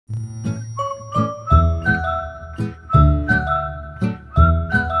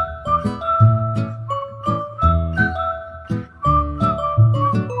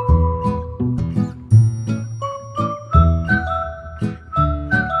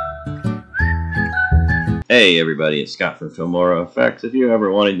Hey everybody, it's Scott from Filmora Effects. If you ever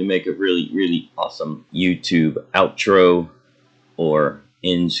wanted to make a really awesome YouTube outro or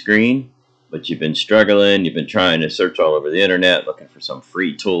end screen, but you've been struggling, you've been trying to search all over the internet looking for some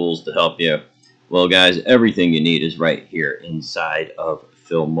free tools to help you, well guys, everything you need is right here inside of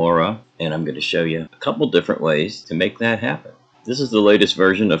Filmora, and I'm going to show you a couple different ways to make that happen. This is the latest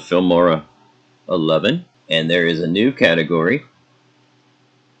version of Filmora 11, and there is a new category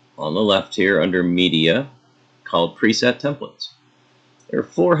on the left here under Media called Preset Templates. There are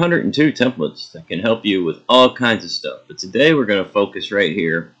 402 templates that can help you with all kinds of stuff, but today we're going to focus right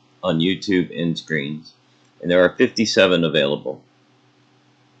here on YouTube end screens, and there are 57 available.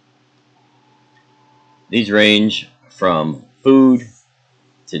 These range from food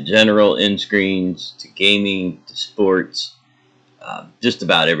to general end screens to gaming to sports, just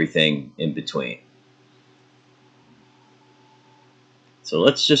about everything in between. So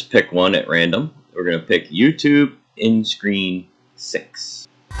let's just pick one at random. We're going to pick YouTube end screen 6.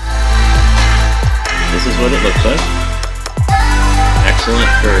 This is what it looks like. Excellent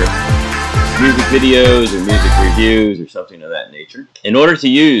for music videos or music reviews or something of that nature. In order to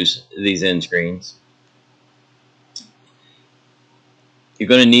use these end screens, you're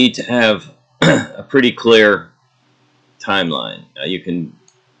going to need to have a pretty clear timeline. Now you can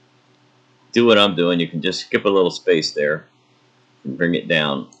do what I'm doing. You can just skip a little space there and bring it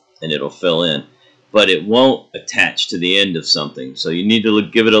down and it'll fill in, but it won't attach to the end of something, so you need to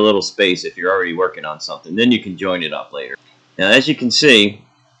give it a little space if you're already working on something. Then you can join it up later. Now as you can see,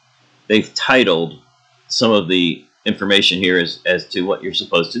 they've titled some of the information here as to what you're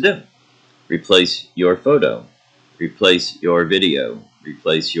supposed to do. Replace your photo, replace your video,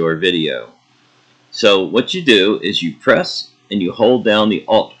 replace your video. So what you do is you press and you hold down the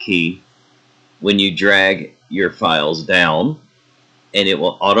Alt key when you drag your files down, and it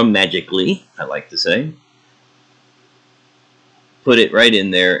will automatically, I like to say, put it right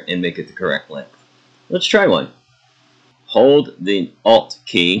in there and make it the correct length. Let's try one. Hold the Alt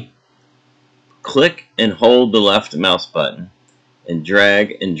key, click and hold the left mouse button, and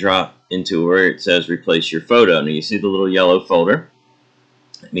drag and drop into where it says replace your photo. Now you see the little yellow folder.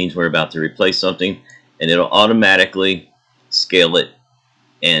 It means we're about to replace something, and it'll automatically scale it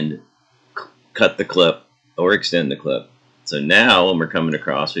and cut the clip or extend the clip. So now when we're coming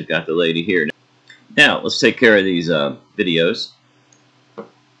across, we've got the lady here. Now let's take care of these videos,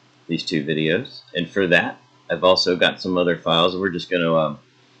 these two videos, and for that I've also got some other files. We're just going to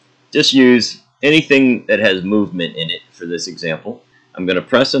just use anything that has movement in it for this example. I'm going to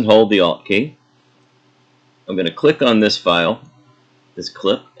press and hold the Alt key. I'm going to click on this file, this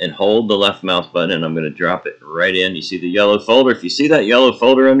clip, and hold the left mouse button, and I'm going to drop it right in. You see the yellow folder? If you see that yellow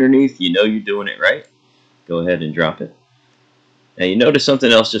folder underneath, you know you're doing it right. Go ahead and drop it. Now you notice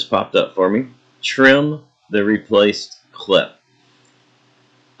something else just popped up for me. Trim the replaced clip.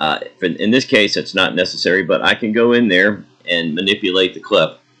 In this case it's not necessary, but I can go in there and manipulate the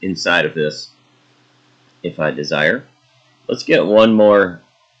clip inside of this if I desire. Let's get one more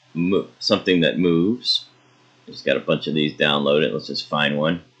something that moves. Just got a bunch of these downloaded. Let's just find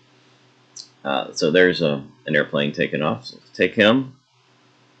one. So there's an airplane taking off. So let's take him.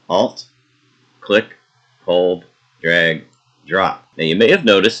 Alt, click, hold, drag, drop. Now you may have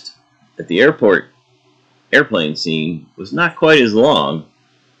noticed that the airplane scene was not quite as long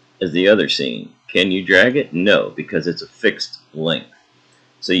as the other scene. Can you drag it? No, because it's a fixed length.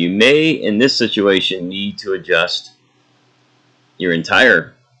 So you may, in this situation, need to adjust your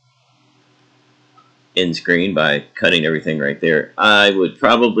entire end screen by cutting everything right there. I would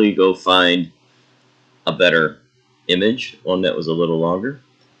probably go find a better image, one that was a little longer.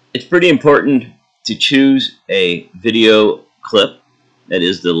 It's pretty important to choose a video clip that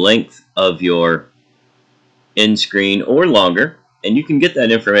is the length of your end screen or longer, and you can get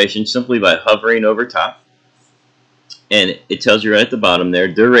that information simply by hovering over top, and it tells you right at the bottom there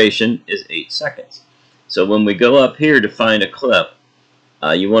duration is 8 seconds. So when we go up here to find a clip,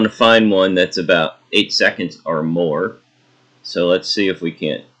 you want to find one that's about 8 seconds or more. So let's see if we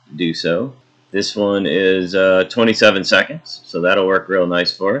can't do so. This one is 27 seconds, so that'll work real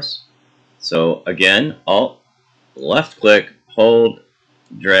nice for us. So again, Alt, left click, hold,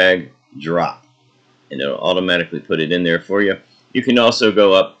 drag, drop, and it'll automatically put it in there for you. You can also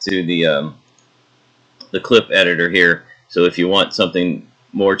go up to the clip editor here, so if you want something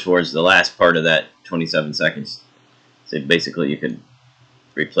more towards the last part of that 27 seconds, so basically you can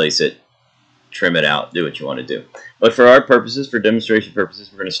replace it, trim it out, do what you want to do. But for our purposes, for demonstration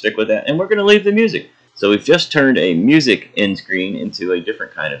purposes, we're going to stick with that, and we're going to leave the music. So we've just turned a music end screen into a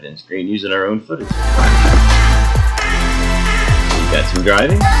different kind of end screen using our own footage. We've got some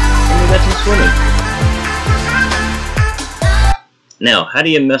driving, and we've got some swimming. Now, how do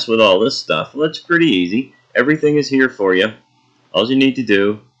you mess with all this stuff? Well, it's pretty easy. Everything is here for you. All you need to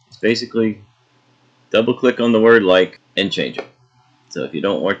do is basically double click on the word like and change it. So if you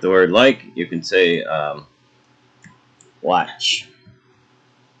don't want the word like, you can say watch.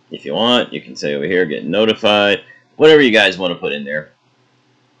 If you want, you can say over here get notified. Whatever you guys want to put in there.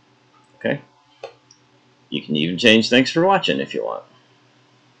 Okay. You can even change thanks for watching if you want.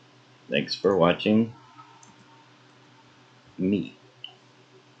 Thanks for watching me.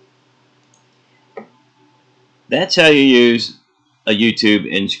 That's how you use a YouTube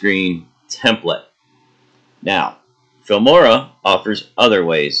end-screen template. Now, Filmora offers other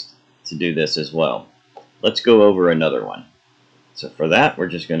ways to do this as well. Let's go over another one. So for that, we're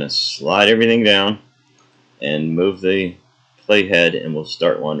just going to slide everything down and move the playhead, and we'll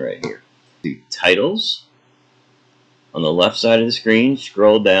start one right here. To titles. On the left side of the screen,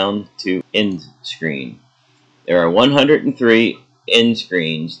 scroll down to end screen. There are 103 end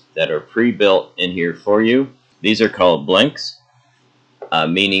screens that are pre-built in here for you. These are called blanks,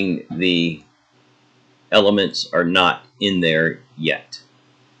 meaning the elements are not in there yet.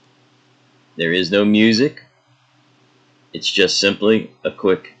 There is no music. It's just simply a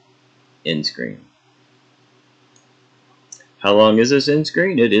quick end screen. How long is this end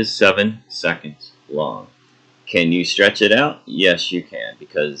screen? It is 7 seconds long. Can you stretch it out? Yes, you can,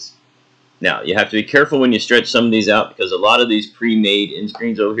 because now you have to be careful when you stretch some of these out, because a lot of these pre-made end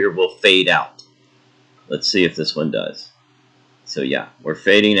screens over here will fade out. Let's see if this one does. So yeah, we're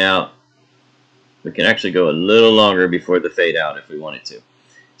fading out. We can actually go a little longer before the fade out if we wanted to.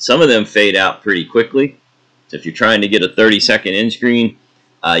 Some of them fade out pretty quickly. So if you're trying to get a 30-second end screen,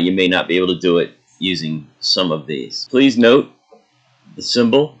 you may not be able to do it using some of these. Please note the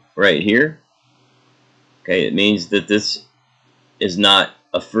symbol right here. Okay, it means that this is not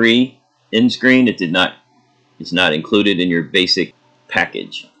a free end screen. It's not included in your basic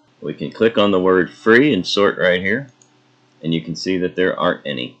package. We can click on the word free and sort right here, and you can see that there aren't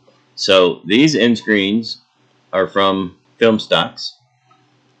any. So these end screens are from film stocks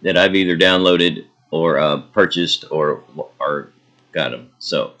that I've either downloaded or purchased or got them.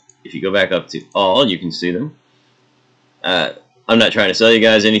 So if you go back up to all, you can see them. I'm not trying to sell you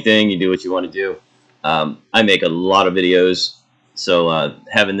guys anything. You do what you want to do. I make a lot of videos, so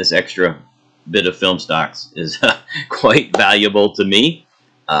having this extra bit of film stocks is quite valuable to me,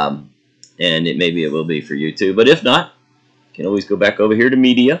 and maybe it will be for you too. But if not, you can always go back over here to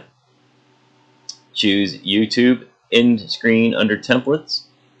Media, choose YouTube End Screen under Templates,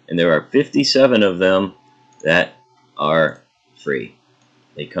 and there are 57 of them that are free.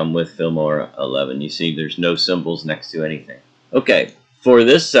 They come with Filmora 11. You see there's no symbols next to anything. Okay, for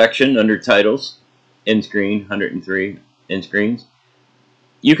this section under Titles, End Screen, 103 end screens,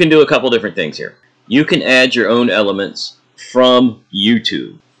 you can do a couple different things here. You can add your own elements from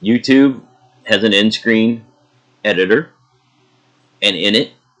YouTube. YouTube has an end screen editor, and in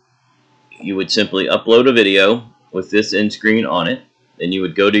it you would simply upload a video with this end screen on it. Then you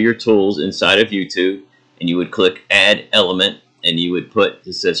would go to your tools inside of YouTube and you would click Add Element, and you would put,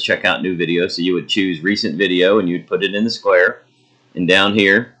 this says check out new video, so you would choose recent video and you'd put it in the square, and down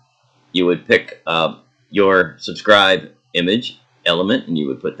here you would pick your subscribe image element and you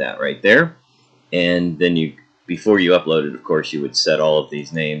would put that right there. And then you, before you upload it, of course, you would set all of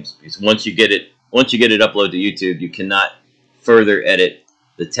these names, because once you get it uploaded to YouTube, you cannot further edit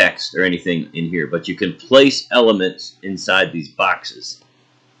the text or anything in here, but you can place elements inside these boxes,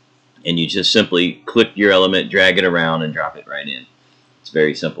 and you just simply click your element, drag it around, and drop it right in. It's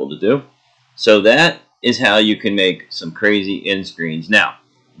very simple to do. So that is how you can make some crazy end screens. Now,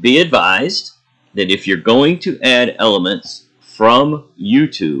 be advised that if you're going to add elements from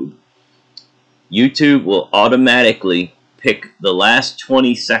YouTube, YouTube will automatically pick the last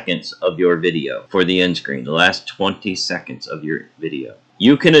 20 seconds of your video for the end screen, the last 20 seconds of your video.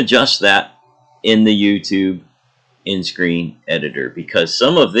 You can adjust that in the YouTube end screen editor, because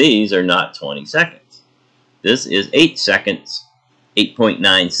some of these are not 20 seconds. This is 8 seconds,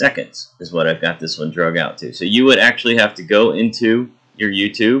 8.9 seconds is what I've got this one drug out to. So you would actually have to go into your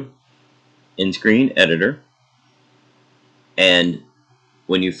YouTube end screen editor, and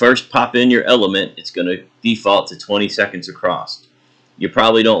when you first pop in your element, it's going to default to 20 seconds across. You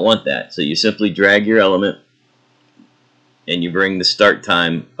probably don't want that, so you simply drag your element and you bring the start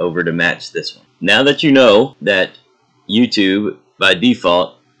time over to match this one. Now that you know that YouTube by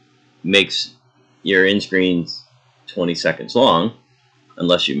default makes your end screens 20 seconds long,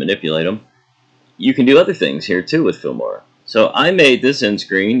 unless you manipulate them, you can do other things here too with Filmora. So I made this end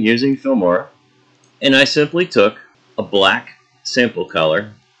screen using Filmora, and I simply took a black sample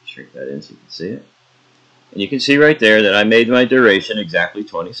color, shrink that in so you can see it, And you can see right there that I made my duration exactly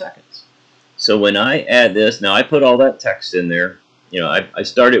 20 seconds. So when I add this, now I put all that text in there. You know, I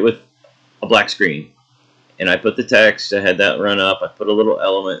started with a black screen. And I put the text, I had that run up, I put a little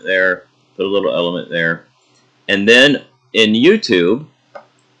element there, put a little element there. And then in YouTube,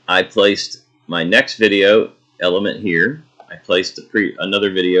 I placed my next video element here. I placed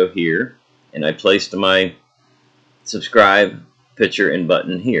another video here. And I placed my subscribe picture and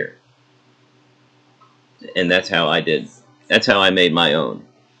button here. And that's how I did. That's how I made my own.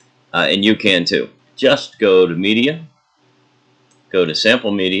 And you can too. Just go to Media, go to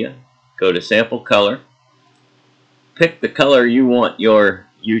Sample Media, go to Sample Color. Pick the color you want your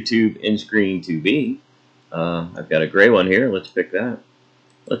YouTube end screen to be. I've got a gray one here. Let's pick that.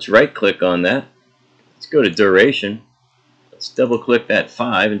 Let's right click on that. Let's go to duration. Let's double click that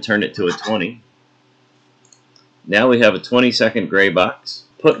 5 and turn it to a 20. Now we have a 20-second gray box.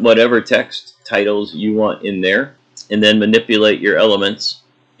 Put whatever text titles you want in there and then manipulate your elements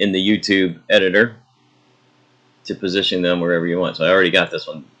in the YouTube editor to position them wherever you want. So I already got this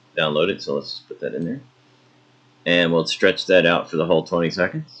one downloaded, so let's put that in there. And we'll stretch that out for the whole 20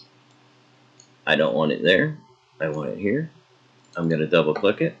 seconds. I don't want it there. I want it here. I'm going to double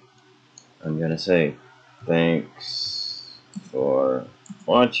click it. I'm going to say, thanks for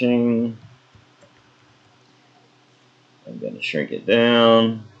watching. I'm going to shrink it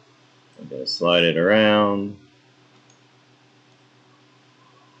down. I'm going to slide it around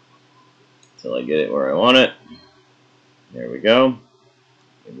until I get it where I want it. There we go.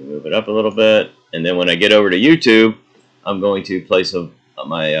 Maybe move it up a little bit. And then when I get over to YouTube, I'm going to place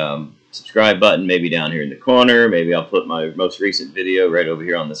my subscribe button maybe down here in the corner. Maybe I'll put my most recent video right over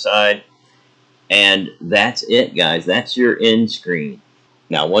here on the side. And that's it, guys. That's your end screen.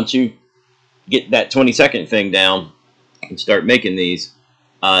 Now, once you get that 20-second thing down and start making these,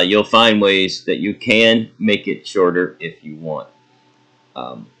 you'll find ways that you can make it shorter if you want.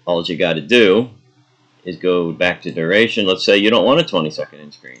 All you got to do is go back to duration. Let's say you don't want a 20-second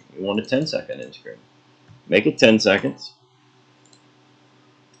end screen. You want a 10-second end screen. Make it 10 seconds.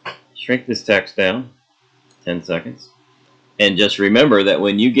 Shrink this text down 10 seconds. And just remember that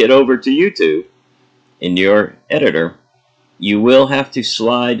when you get over to YouTube in your editor, you will have to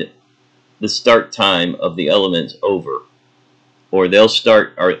slide the start time of the elements over. Or they'll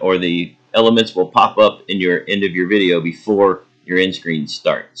start, or the elements will pop up in your end of your video before your end screen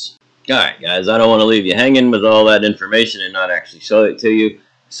starts. Alright guys, I don't want to leave you hanging with all that information and not actually show it to you.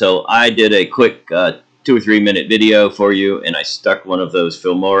 So I did a quick 2 or 3 minute video for you, and I stuck one of those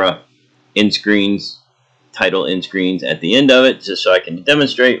Filmora end screens, title end screens at the end of it, just so I can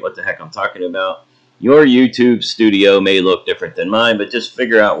demonstrate what the heck I'm talking about. Your YouTube studio may look different than mine, but just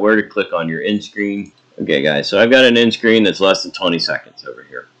figure out where to click on your end screen. Okay guys, so I've got an end screen that's less than 20 seconds over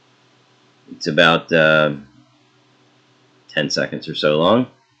here. It's about 10 seconds or so long.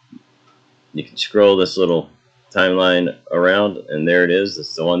 You can scroll this little timeline around, and there it is.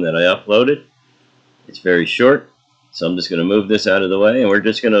 That's the one that I uploaded. It's very short, so I'm just going to move this out of the way, and we're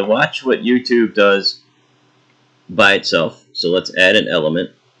just going to watch what YouTube does by itself. So let's add an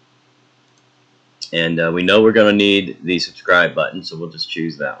element, and we know we're going to need the subscribe button, so we'll just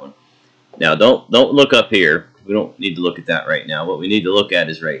choose that one. Now don't look up here. We don't need to look at that right now. What we need to look at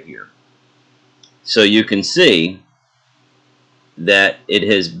is right here. So you can see that it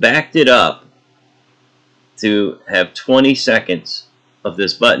has backed it up to have 20 seconds of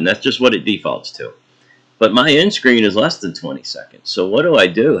this button. That's just what it defaults to. But my end screen is less than 20 seconds. So what do I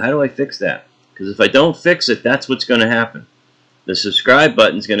do? How do I fix that? Because if I don't fix it, that's what's going to happen. The subscribe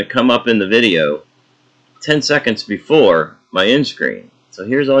button is going to come up in the video 10 seconds before my end screen. So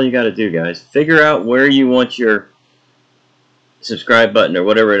here's all you got to do, guys. Figure out where you want your subscribe button, or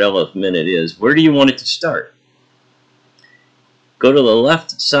whatever element it is. Where do you want it to start? Go to the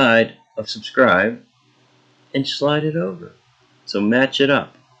left side of subscribe and slide it over. So match it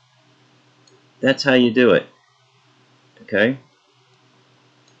up. That's how you do it. Okay?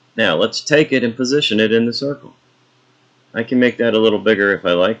 Now let's take it and position it in the circle. I can make that a little bigger if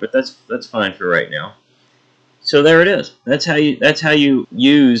I like, but that's fine for right now. So there it is. That's how you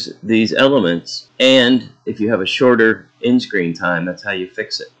use these elements, and if you have a shorter end screen time, that's how you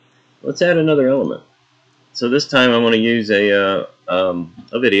fix it. Let's add another element. So this time I'm going to use a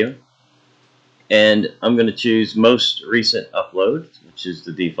video, and I'm going to choose most recent upload, which is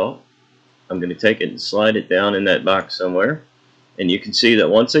the default. I'm going to take it and slide it down in that box somewhere, and you can see that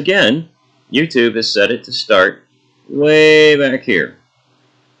once again YouTube has set it to start way back here.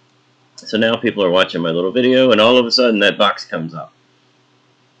 So now people are watching my little video, and all of a sudden that box comes up.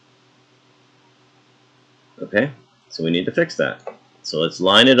 Okay, so we need to fix that. So let's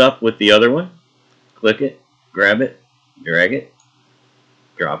line it up with the other one. click it, grab it, drag it,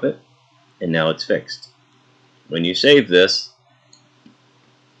 drop it, and now it's fixed. When you save this,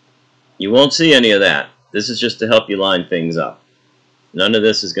 you won't see any of that. This is just to help you line things up. None of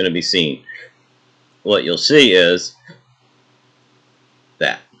this is going to be seen. What you'll see is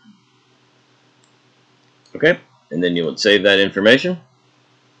that. Okay? And then you would save that information.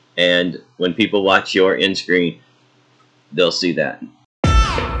 And when people watch your end screen, they'll see that.